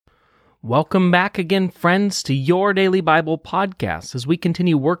Welcome back again, friends, to your Daily Bible Podcast. As we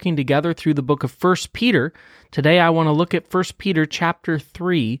continue working together through the book of 1 Peter, today I want to look at 1 Peter chapter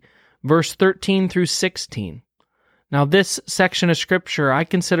 3, verse 13 through 16. Now, this section of Scripture I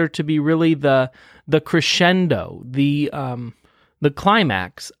consider to be really the crescendo, the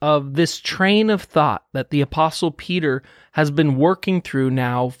climax of this train of thought that the Apostle Peter has been working through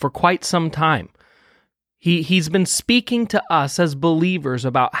now for quite some time. He's been speaking to us as believers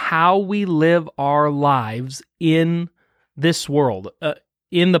about how we live our lives in this world,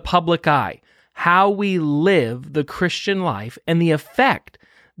 in the public eye, how we live the Christian life, and the effect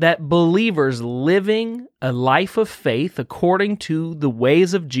that believers living a life of faith according to the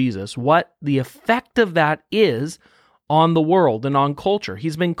ways of Jesus, what the effect of that is on the world and on culture.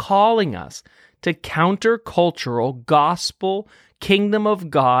 He's been calling us to countercultural, gospel, kingdom of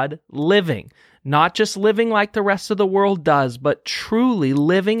God living. Not just living like the rest of the world does, but truly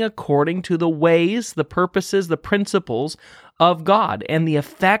living according to the ways, the purposes, the principles of God, and the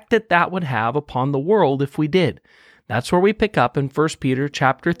effect that that would have upon the world if we did. That's where we pick up in 1 Peter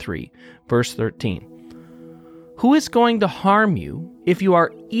chapter 3, verse 13. Who is going to harm you if you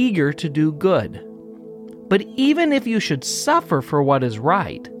are eager to do good? But even if you should suffer for what is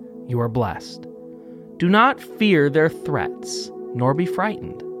right, you are blessed. Do not fear their threats, nor be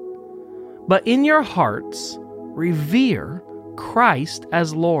frightened. But in your hearts, revere Christ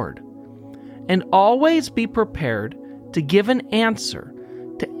as Lord, and always be prepared to give an answer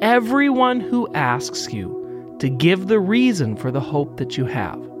to everyone who asks you to give the reason for the hope that you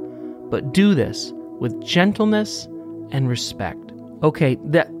have. But do this with gentleness and respect. Okay,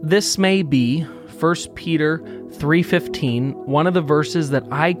 this may be 1 Peter 3:15, one of the verses that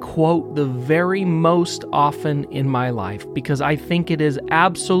I quote the very most often in my life because I think it is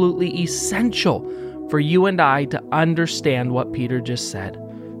absolutely essential for you and I to understand what Peter just said.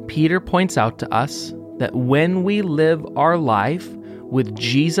 Peter points out to us that when we live our life with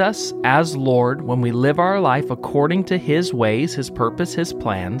Jesus as Lord, when we live our life according to His ways, His purpose, His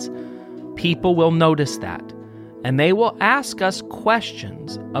plans, people will notice that. And they will ask us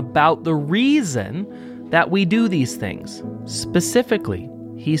questions about the reason that we do these things. Specifically,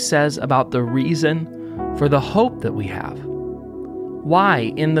 he says about the reason for the hope that we have.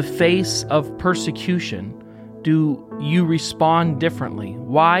 Why, in the face of persecution, do you respond differently?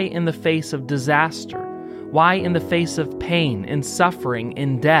 Why, in the face of disaster? Why, in the face of pain and suffering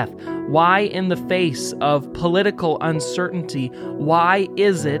and death? Why, in the face of political uncertainty? Why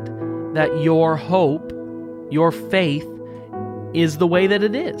is it that your hope, your faith, is the way that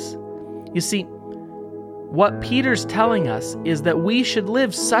it is? You see, what Peter's telling us is that we should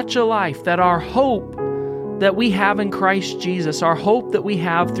live such a life that our hope that we have in Christ Jesus, our hope that we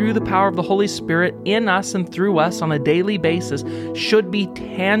have through the power of the Holy Spirit in us and through us on a daily basis should be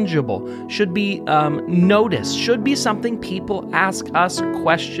tangible, should be noticed, should be something people ask us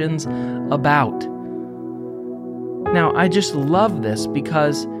questions about. Now, I just love this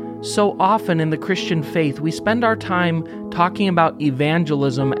because so often in the Christian faith, we spend our time talking about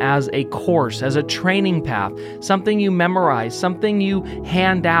evangelism as a course, as a training path, something you memorize, something you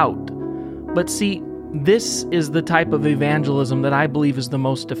hand out. But see, this is the type of evangelism that I believe is the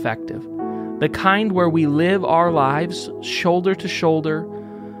most effective. The kind where we live our lives shoulder to shoulder,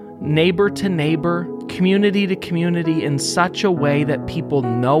 neighbor to neighbor, community to community in such a way that people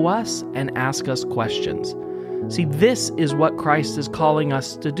know us and ask us questions. See, this is what Christ is calling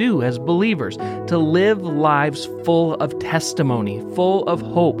us to do as believers, to live lives full of testimony, full of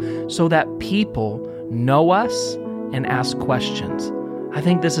hope, so that people know us and ask questions. I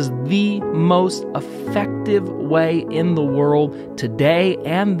think this is the most effective way in the world today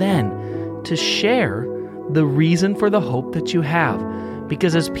and then to share the reason for the hope that you have.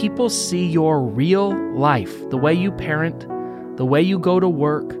 Because as people see your real life, the way you parent, the way you go to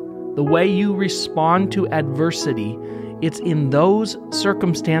work, the way you respond to adversity, it's in those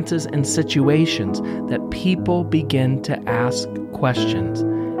circumstances and situations that people begin to ask questions.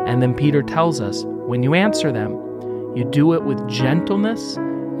 And then Peter tells us, when you answer them, you do it with gentleness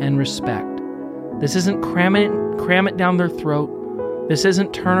and respect. This isn't cram it down their throat. This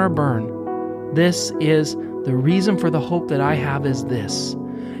isn't turn or burn. This is the reason for the hope that I have is this.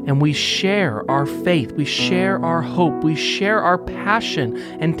 And we share our faith, we share our hope, we share our passion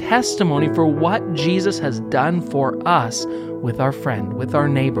and testimony for what Jesus has done for us with our friend, with our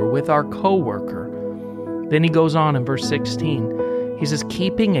neighbor, with our coworker. Then he goes on in verse 16. He says,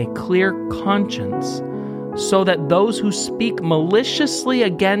 keeping a clear conscience so that those who speak maliciously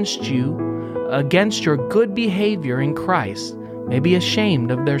against you, against your good behavior in Christ, may be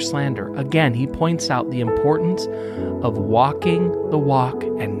ashamed of their slander. Again, he points out the importance of walking the walk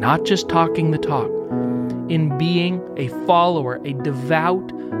and not just talking the talk, in being a follower, a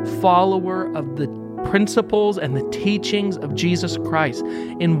devout follower of the principles and the teachings of Jesus Christ,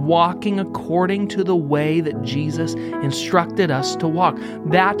 in walking according to the way that Jesus instructed us to walk.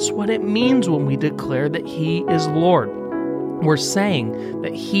 That's what it means when we declare that He is Lord. We're saying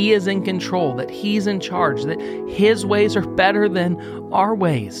that He is in control, that He's in charge, that His ways are better than our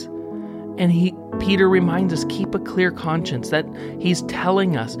ways. And Peter reminds us, keep a clear conscience, that he's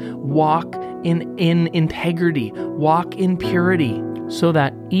telling us, walk in integrity, walk in purity, so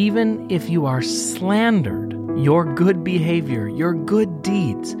that even if you are slandered, your good behavior, your good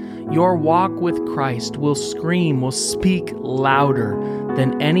deeds, your walk with Christ will speak louder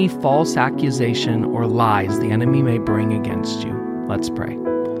than any false accusation or lies the enemy may bring against you. Let's pray.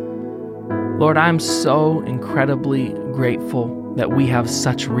 Lord, I'm so incredibly grateful that we have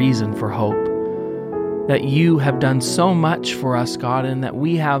such reason for hope, that you have done so much for us, God, and that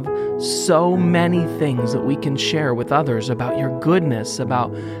we have so many things that we can share with others about your goodness,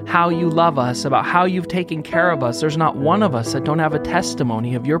 about how you love us, about how you've taken care of us. There's not one of us that don't have a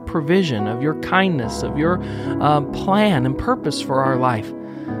testimony of your provision, of your kindness, of your plan and purpose for our life.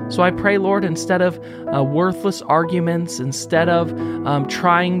 So I pray, Lord, instead of worthless arguments, instead of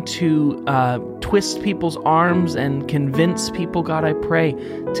trying to twist people's arms and convince people, God, I pray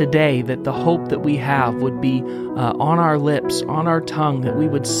today that the hope that we have would be on our lips, on our tongue, that we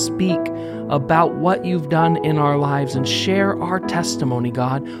would speak about what you've done in our lives and share our testimony,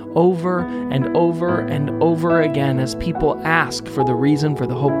 God, over and over and over again as people ask for the reason for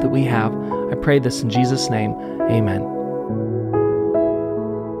the hope that we have. I pray this in Jesus' name. Amen.